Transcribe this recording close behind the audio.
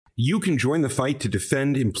You can join the fight to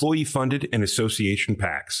defend employee-funded and association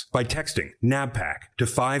PACs by texting NABPAC to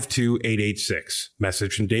 52886.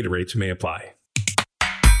 Message and data rates may apply.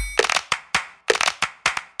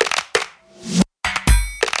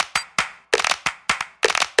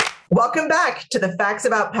 Welcome back to the Facts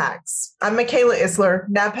About PACs. I'm Michaela Isler,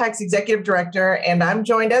 NABPAC's Executive Director, and I'm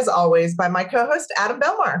joined as always by my co-host, Adam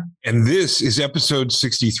Belmar. And this is episode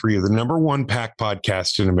 63 of the #1 PAC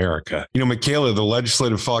podcast in America. You know, Michaela, the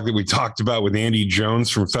legislative fog that we talked about with Andy Jones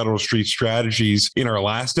from Federal Street Strategies in our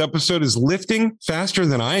last episode is lifting faster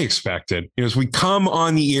than I expected. You know, as we come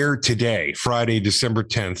on the air today, Friday, December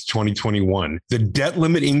 10th, 2021, the debt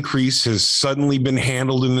limit increase has suddenly been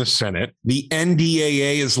handled in the Senate. The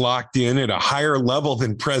NDAA is locked in at a higher level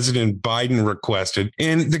than President Biden requested,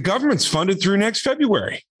 and the government's funded through next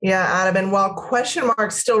February. Yeah, Adam, and while question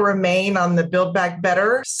marks still remain on the Build Back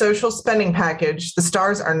Better social spending package, the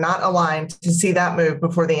stars are not aligned to see that move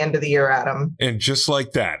before the end of the year, Adam. And just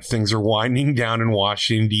like that, things are winding down in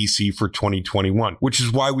Washington, D.C. for 2021, which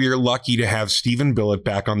is why we are lucky to have Stephen Billet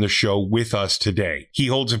back on the show with us today. He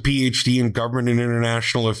holds a Ph.D. in Government and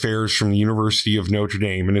International Affairs from the University of Notre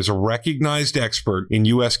Dame and is a recognized expert in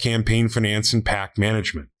U.S. campaign finance and PAC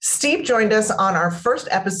management. Steve joined us on our first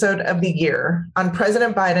episode of the year on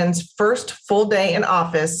President Biden's first full day in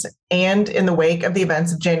office and in the wake of the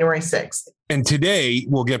events of January 6th. And today,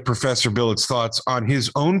 we'll get Professor Billet's thoughts on his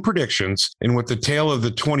own predictions and what the tale of the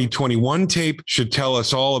 2021 tape should tell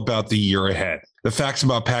us all about the year ahead. The Facts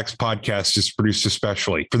About PACs podcast is produced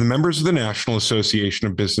especially for the members of the National Association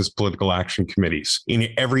of Business Political Action Committees. In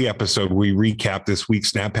every episode, we recap this week's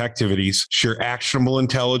SNAP activities, share actionable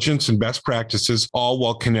intelligence and best practices, all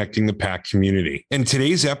while connecting the PAC community. And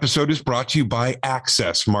today's episode is brought to you by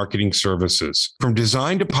Access Marketing Services. From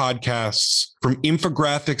design to podcasts, from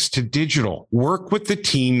infographics to digital, work with the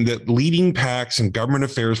team that leading PACs and government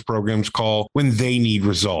affairs programs call when they need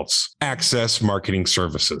results. Access Marketing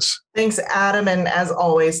Services. Thanks, Adam. And as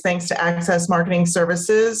always, thanks to Access Marketing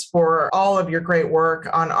Services for all of your great work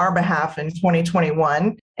on our behalf in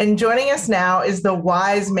 2021. And joining us now is the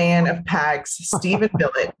wise man of PACs, Stephen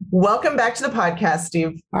Billet. Welcome back to the podcast,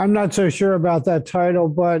 Steve. I'm not so sure about that title,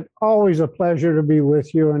 but always a pleasure to be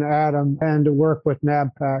with you and Adam and to work with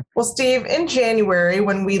NABPAC. Well, Steve, in January,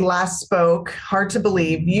 when we last spoke, hard to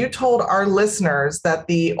believe, you told our listeners that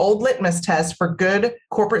the old litmus test for good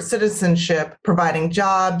corporate citizenship, providing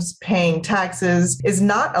jobs, paying taxes, is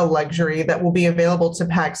not a luxury that will be available to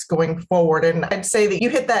PACs going forward. And I'd say that you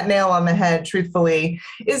hit that nail on the head, truthfully.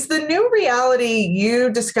 Is the new reality you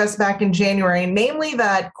discussed back in January, namely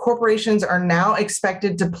that corporations are now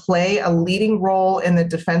expected to play a leading role in the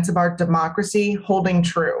defense of our democracy, holding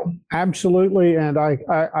true? Absolutely. And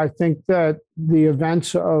I think that the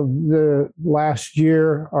events of the last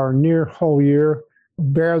year, or near whole year,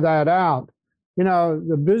 bear that out. You know,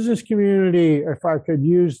 the business community, if I could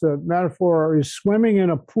use the metaphor, is swimming in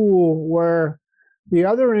a pool where the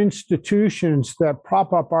other institutions that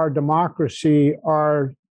prop up our democracy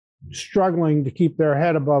are struggling to keep their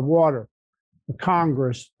head above water. The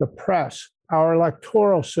Congress, the press, our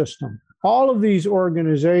electoral system. All of these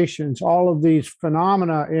organizations, all of these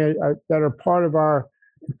phenomena that are part of our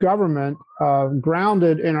government,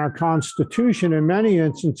 grounded in our Constitution in many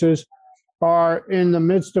instances, are in the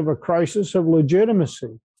midst of a crisis of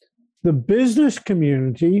legitimacy. The business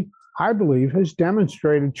community, I believe, has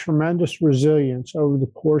demonstrated tremendous resilience over the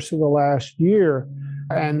course of the last year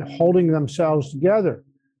and holding themselves together.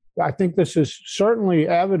 I think this is certainly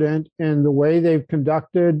evident in the way they've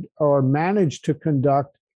conducted or managed to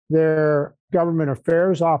conduct their government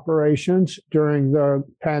affairs operations during the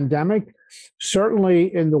pandemic,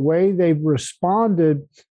 certainly in the way they've responded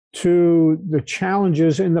to the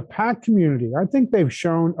challenges in the PAC community. I think they've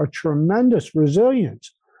shown a tremendous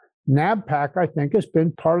resilience. NABPAC, I think, has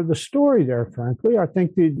been part of the story there, frankly. I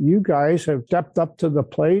think that you guys have stepped up to the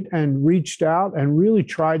plate and reached out and really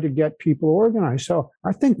tried to get people organized. So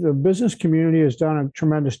I think the business community has done a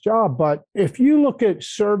tremendous job. But if you look at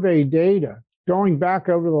survey data, going back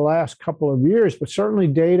over the last couple of years, but certainly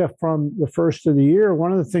data from the first of the year,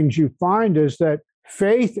 one of the things you find is that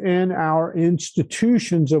faith in our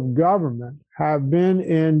institutions of government have been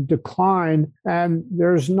in decline, and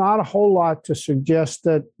there's not a whole lot to suggest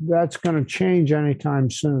that that's going to change anytime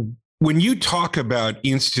soon. When you talk about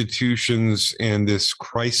institutions and this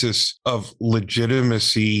crisis of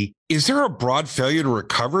legitimacy, Is there a broad failure to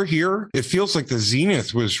recover here? It feels like the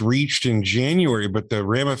zenith was reached in January, but the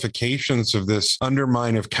ramifications of this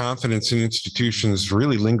undermine of confidence in institutions is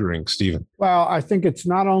really lingering, Stephen. Well, I think it's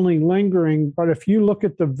not only lingering, but if you look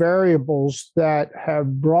at the variables that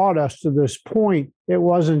have brought us to this point, it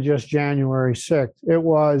wasn't just January 6th. It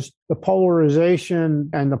was the polarization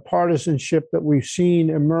and the partisanship that we've seen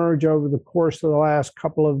emerge over the course of the last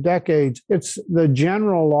couple of decades. It's the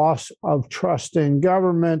general loss of trust in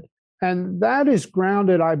government. And that is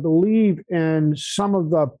grounded, I believe, in some of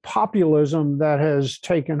the populism that has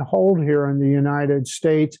taken hold here in the United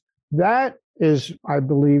States. That is, I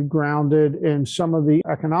believe, grounded in some of the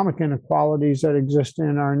economic inequalities that exist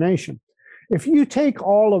in our nation. If you take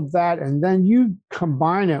all of that and then you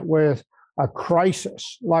combine it with a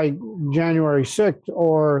crisis like January 6th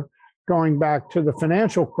or going back to the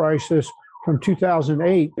financial crisis from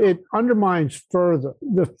 2008, it undermines further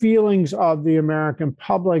the feelings of the American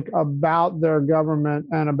public about their government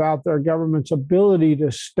and about their government's ability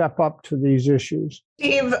to step up to these issues.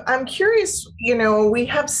 Steve, I'm curious, we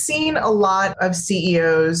have seen a lot of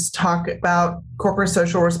CEOs talk about corporate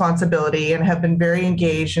social responsibility and have been very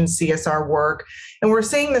engaged in CSR work. And we're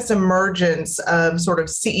seeing this emergence of sort of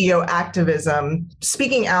CEO activism,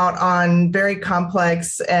 speaking out on very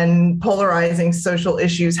complex and polarizing social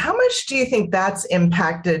issues. How much do you think that's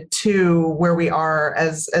impacted to where we are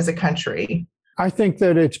as a country? I think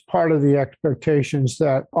that it's part of the expectations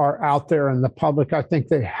that are out there in the public. I think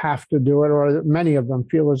they have to do it, or many of them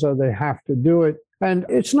feel as though they have to do it. And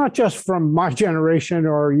it's not just from my generation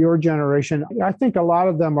or your generation. I think a lot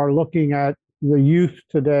of them are looking at the youth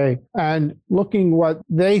today and looking what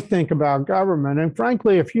they think about government. And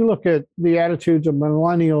frankly, if you look at the attitudes of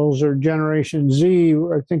millennials or Generation Z,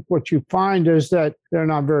 I think what you find is that they're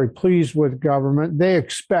not very pleased with government. They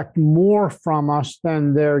expect more from us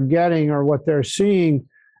than they're getting or what they're seeing.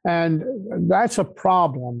 And that's a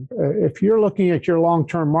problem. If you're looking at your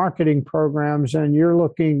long-term marketing programs and you're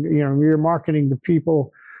looking, you're marketing to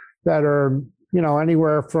people that are,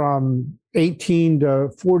 anywhere from 18 to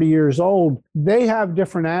 40 years old, they have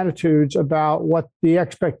different attitudes about what the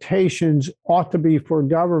expectations ought to be for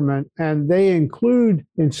government. And they include,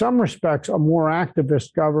 in some respects, a more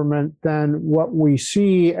activist government than what we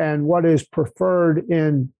see and what is preferred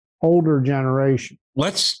in older generation.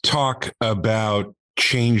 Let's talk about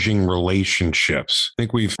changing relationships. I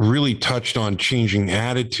think we've really touched on changing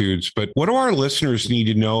attitudes, but what do our listeners need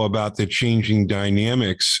to know about the changing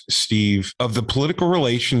dynamics, Steve, of the political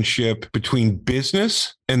relationship between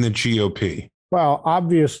business and the GOP? Well,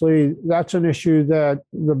 obviously, that's an issue that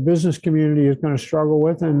the business community is going to struggle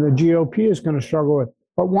with and the GOP is going to struggle with.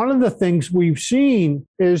 But one of the things we've seen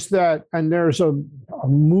is that, and there's a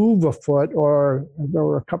move afoot, or there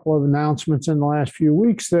were a couple of announcements in the last few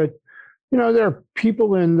weeks that there are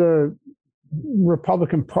people in the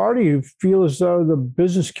Republican Party who feel as though the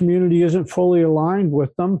business community isn't fully aligned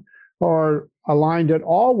with them or aligned at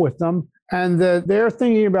all with them, and that they're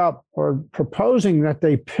thinking about or proposing that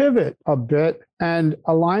they pivot a bit and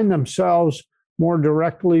align themselves more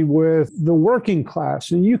directly with the working class.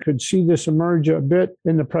 And you could see this emerge a bit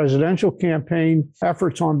in the presidential campaign,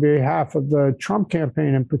 efforts on behalf of the Trump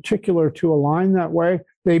campaign in particular to align that way.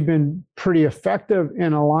 They've been pretty effective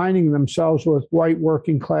in aligning themselves with white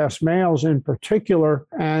working class males in particular,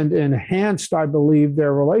 and enhanced, I believe,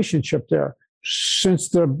 their relationship there. Since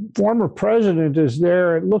the former president is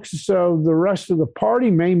there, it looks as though the rest of the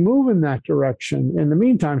party may move in that direction in the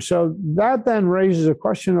meantime. So that then raises a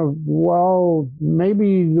question of, well,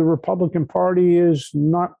 maybe the Republican Party is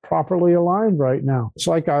not properly aligned right now. It's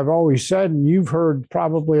like I've always said, and you've heard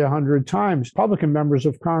probably 100 times, Republican members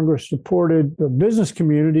of Congress supported the business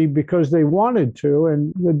community because they wanted to,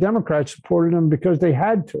 and the Democrats supported them because they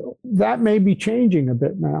had to. That may be changing a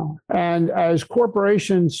bit now. And as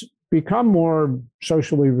corporations become more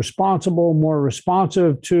socially responsible, more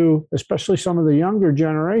responsive to especially some of the younger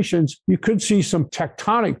generations, you could see some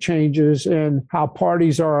tectonic changes in how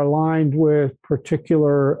parties are aligned with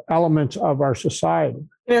particular elements of our society.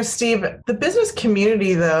 Steve, the business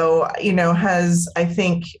community, though, has, I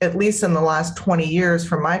think, at least in the last 20 years,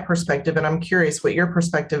 from my perspective, and I'm curious what your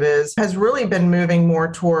perspective is, has really been moving more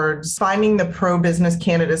towards finding the pro-business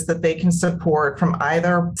candidates that they can support from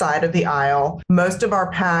either side of the aisle. Most of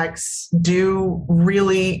our PACs do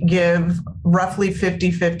really give roughly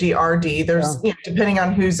 50-50 RD. There's, depending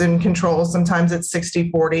on who's in control, sometimes it's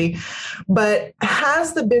 60-40. But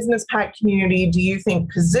has the business PAC community, do you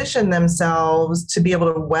think, positioned themselves to be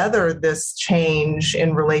able to weather this change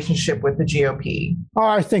in relationship with the GOP? Oh,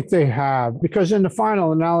 I think they have, because in the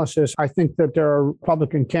final analysis, I think that there are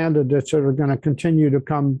Republican candidates that are going to continue to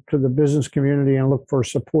come to the business community and look for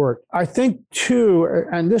support. I think, too,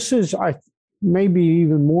 and this is, maybe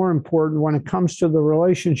even more important when it comes to the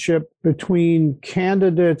relationship between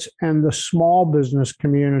candidates and the small business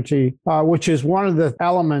community, which is one of the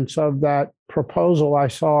elements of that proposal I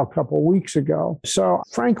saw a couple of weeks ago. So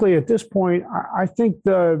frankly, at this point, I think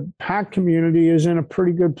the PAC community is in a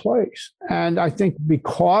pretty good place. And I think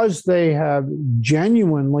because they have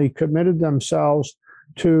genuinely committed themselves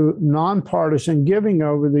to nonpartisan giving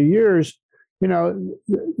over the years,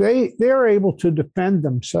 they're able to defend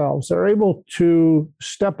themselves. They're able to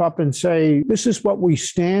step up and say, this is what we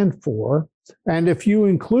stand for. And if you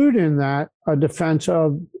include in that a defense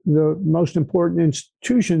of the most important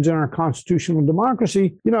institutions in our constitutional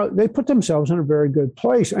democracy, they put themselves in a very good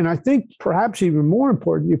place. And I think perhaps even more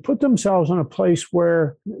important, you put themselves in a place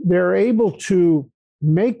where they're able to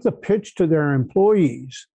make the pitch to their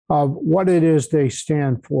employees of what it is they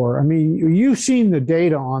stand for. I mean, you've seen the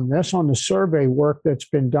data on this, on the survey work that's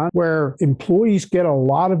been done, where employees get a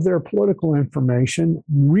lot of their political information,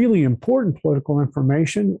 really important political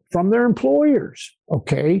information, from their employers.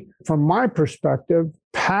 Okay, from my perspective,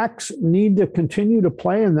 PACs need to continue to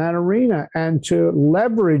play in that arena and to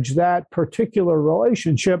leverage that particular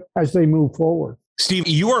relationship as they move forward. Steve,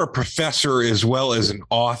 you are a professor as well as an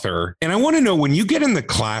author. And I want to know, when you get in the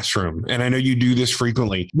classroom, and I know you do this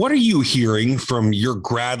frequently, what are you hearing from your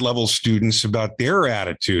grad level students about their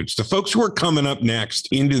attitudes? The folks who are coming up next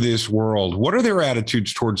into this world, what are their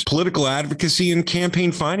attitudes towards political advocacy and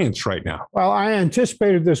campaign finance right now? Well, I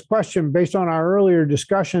anticipated this question based on our earlier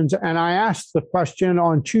discussions, and I asked the question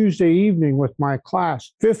on Tuesday evening with my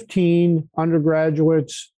class. 15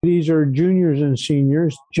 undergraduates, these are juniors and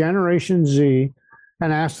seniors, Generation Z,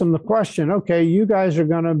 and asked them the question, okay, you guys are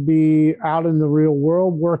going to be out in the real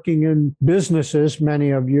world working in businesses, many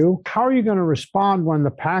of you. How are you going to respond when the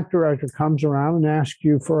PAC director comes around and asks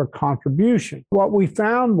you for a contribution? What we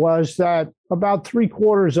found was that about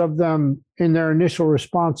 3/4 of them in their initial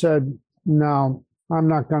response said, no, I'm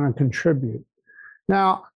not going to contribute.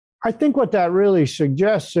 Now, I think what that really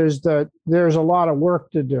suggests is that there's a lot of work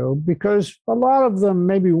to do, because a lot of them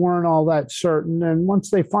maybe weren't all that certain. And once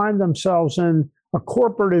they find themselves in a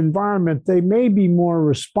corporate environment, they may be more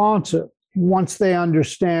responsive once they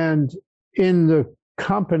understand in the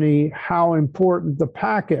company how important the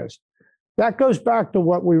PAC is. That goes back to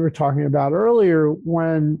what we were talking about earlier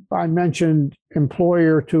when I mentioned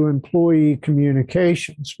employer to employee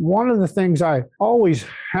communications. One of the things I always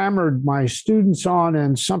hammered my students on,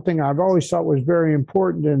 and something I've always thought was very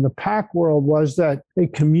important in the PAC world, was that they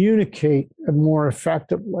communicate more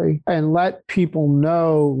effectively and let people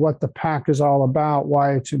know what the PAC is all about,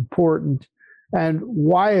 why it's important, and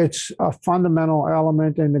why it's a fundamental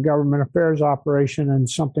element in the government affairs operation and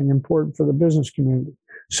something important for the business community.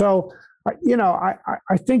 So,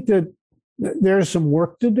 I think that there's some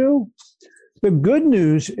work to do. The good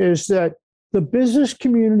news is that the business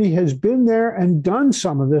community has been there and done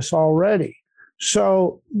some of this already.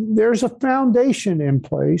 So there's a foundation in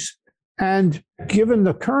place. And given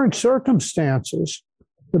the current circumstances,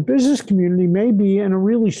 the business community may be in a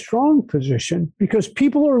really strong position, because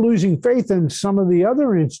people are losing faith in some of the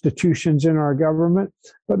other institutions in our government,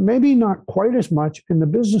 but maybe not quite as much in the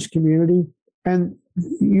business community. And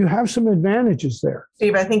you have some advantages there.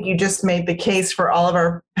 Steve, I think you just made the case for all of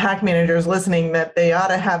our PAC managers listening that they ought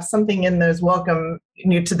to have something in those welcome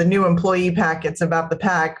to the new employee packets about the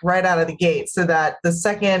PAC right out of the gate, so that the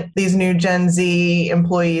second these new Gen Z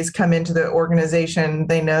employees come into the organization,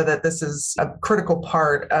 they know that this is a critical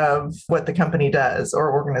part of what the company does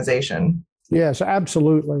or organization. Yes,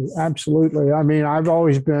 absolutely. Absolutely. I mean, I've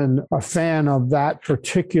always been a fan of that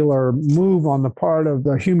particular move on the part of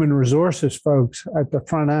the human resources folks at the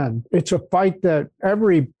front end. It's a fight that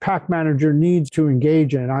every PAC manager needs to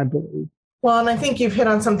engage in, I believe. Well, and I think you've hit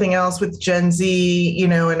on something else with Gen Z,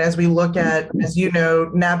 and as we look at, as you know,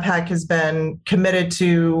 NABPAC has been committed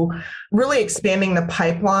to really expanding the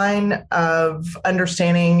pipeline of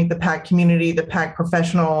understanding the PAC community, the PAC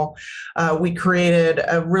professional. We created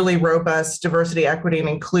a really robust diversity, equity, and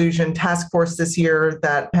inclusion task force this year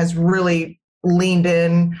that has really leaned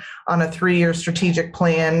in on a 3-year strategic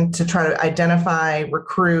plan to try to identify,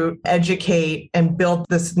 recruit, educate, and build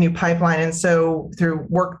this new pipeline. And so through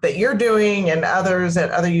work that you're doing and others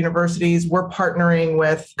at other universities, we're partnering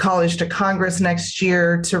with College to Congress next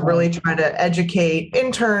year to really try to educate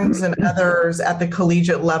interns and others at the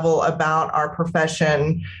collegiate level about our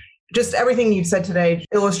profession just everything you've said today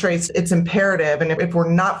illustrates it's imperative. And if we're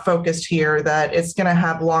not focused here, that it's going to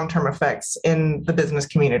have long-term effects in the business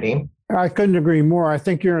community. I couldn't agree more. I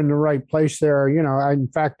think you're in the right place there. In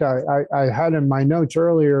fact, I had in my notes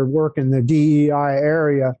earlier work in the DEI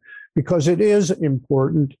area because it is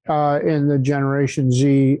important in the Generation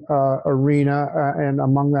Z arena and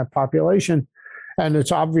among that population. And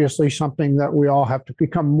it's obviously something that we all have to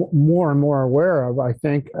become more and more aware of, I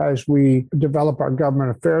think, as we develop our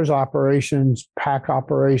government affairs operations, PAC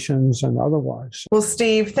operations, and otherwise. Well,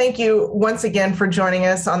 Steve, thank you once again for joining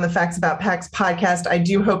us on the Facts About PACs podcast. I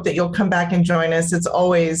do hope that you'll come back and join us. It's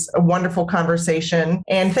always a wonderful conversation.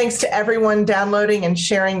 And thanks to everyone downloading and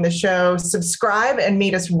sharing the show. Subscribe and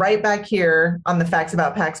meet us right back here on the Facts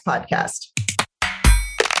About PACs podcast.